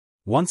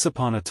Once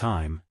upon a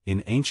time,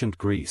 in ancient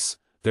Greece,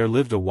 there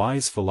lived a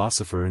wise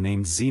philosopher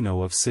named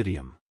Zeno of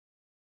Citium.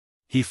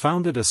 He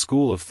founded a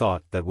school of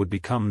thought that would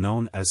become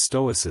known as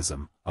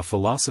Stoicism, a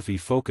philosophy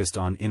focused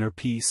on inner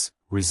peace,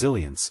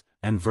 resilience,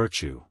 and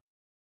virtue.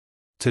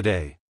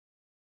 Today,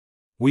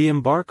 we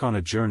embark on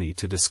a journey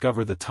to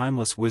discover the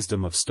timeless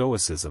wisdom of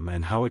Stoicism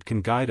and how it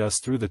can guide us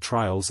through the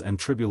trials and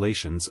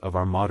tribulations of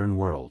our modern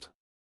world.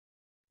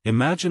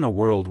 Imagine a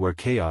world where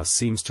chaos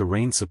seems to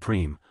reign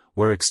supreme,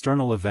 where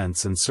external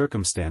events and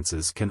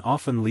circumstances can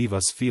often leave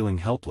us feeling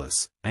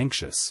helpless,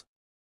 anxious,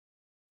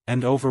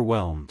 and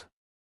overwhelmed.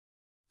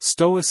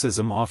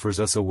 Stoicism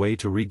offers us a way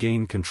to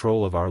regain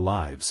control of our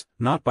lives,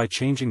 not by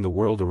changing the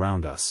world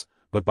around us,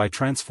 but by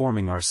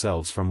transforming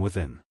ourselves from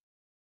within.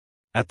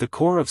 At the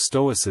core of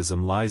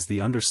Stoicism lies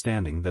the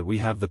understanding that we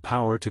have the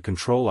power to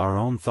control our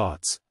own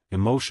thoughts,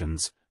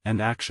 emotions,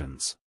 and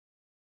actions.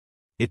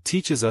 It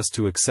teaches us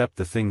to accept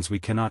the things we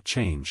cannot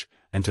change,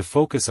 and to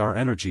focus our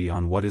energy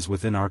on what is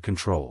within our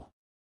control.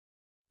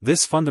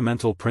 This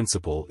fundamental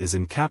principle is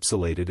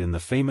encapsulated in the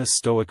famous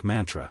Stoic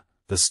mantra,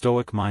 the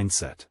Stoic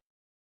mindset.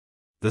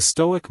 The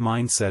Stoic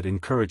mindset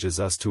encourages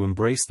us to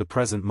embrace the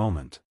present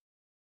moment,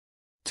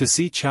 to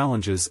see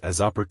challenges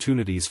as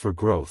opportunities for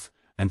growth,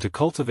 and to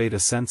cultivate a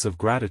sense of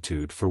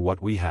gratitude for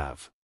what we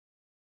have.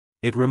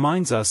 It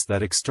reminds us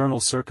that external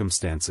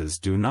circumstances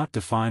do not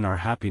define our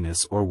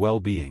happiness or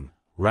well-being,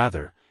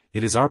 rather,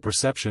 it is our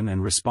perception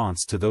and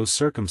response to those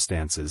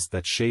circumstances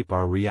that shape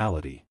our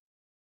reality.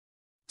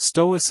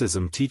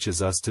 Stoicism teaches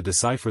us to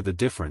decipher the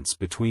difference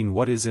between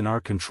what is in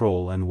our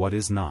control and what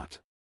is not.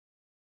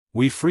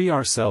 We free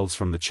ourselves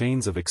from the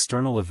chains of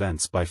external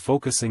events by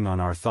focusing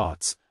on our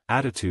thoughts,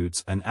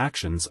 attitudes, and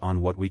actions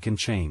on what we can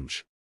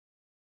change.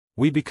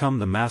 We become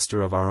the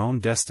master of our own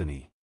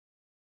destiny.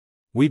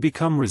 We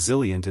become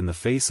resilient in the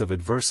face of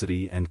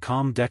adversity and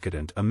calm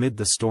decadent amid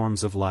the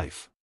storms of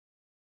life.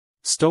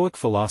 Stoic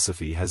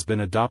philosophy has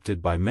been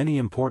adopted by many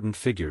important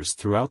figures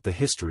throughout the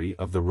history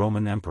of the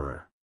Roman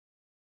emperor.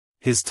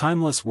 His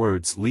timeless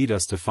words lead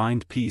us to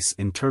find peace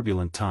in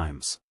turbulent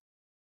times.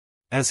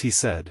 As he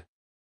said,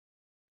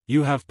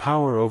 "You have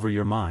power over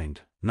your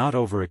mind, not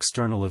over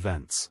external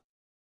events.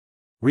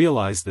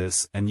 Realize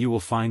this and you will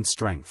find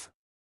strength."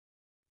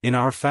 In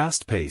our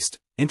fast-paced,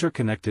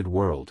 interconnected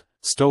world,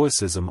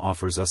 Stoicism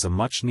offers us a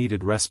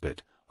much-needed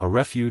respite, a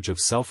refuge of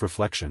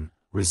self-reflection,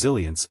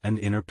 resilience, and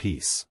inner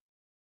peace.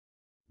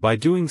 By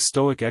doing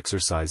Stoic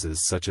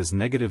exercises such as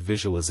negative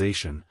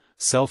visualization,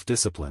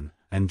 self-discipline,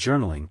 and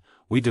journaling,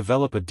 we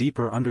develop a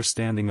deeper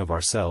understanding of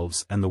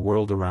ourselves and the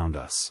world around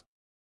us.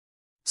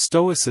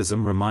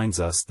 Stoicism reminds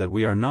us that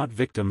we are not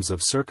victims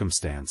of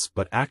circumstance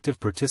but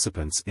active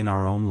participants in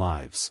our own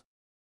lives.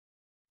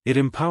 It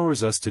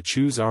empowers us to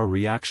choose our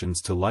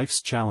reactions to life's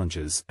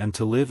challenges and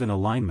to live in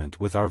alignment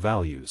with our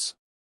values.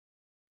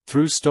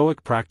 Through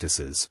Stoic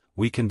practices,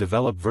 we can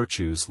develop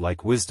virtues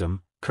like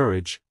wisdom,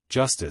 courage,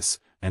 justice,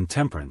 and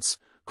temperance,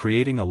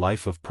 creating a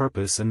life of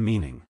purpose and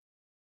meaning.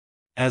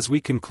 As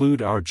we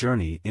conclude our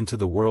journey into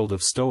the world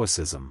of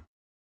Stoicism,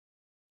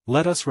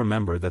 let us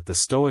remember that the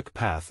Stoic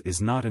path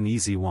is not an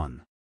easy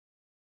one.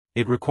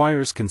 It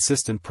requires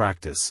consistent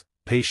practice,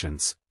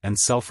 patience, and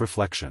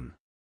self-reflection.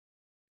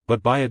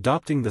 But by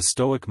adopting the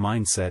Stoic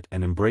mindset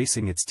and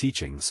embracing its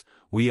teachings,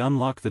 we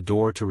unlock the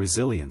door to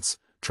resilience,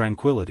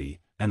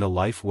 tranquility, and a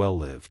life well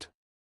lived.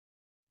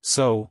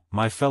 So,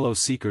 my fellow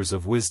seekers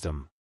of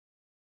wisdom,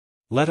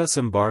 let us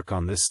embark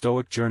on this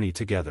Stoic journey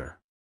together.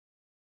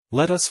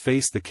 Let us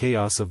face the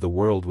chaos of the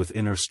world with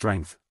inner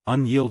strength,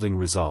 unyielding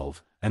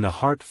resolve, and a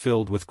heart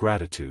filled with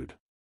gratitude.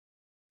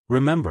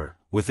 Remember,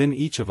 within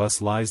each of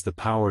us lies the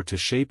power to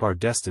shape our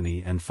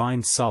destiny and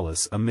find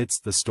solace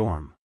amidst the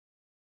storm.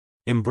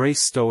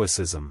 Embrace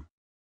Stoicism,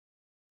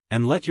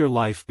 and let your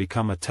life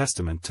become a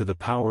testament to the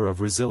power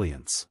of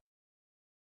resilience.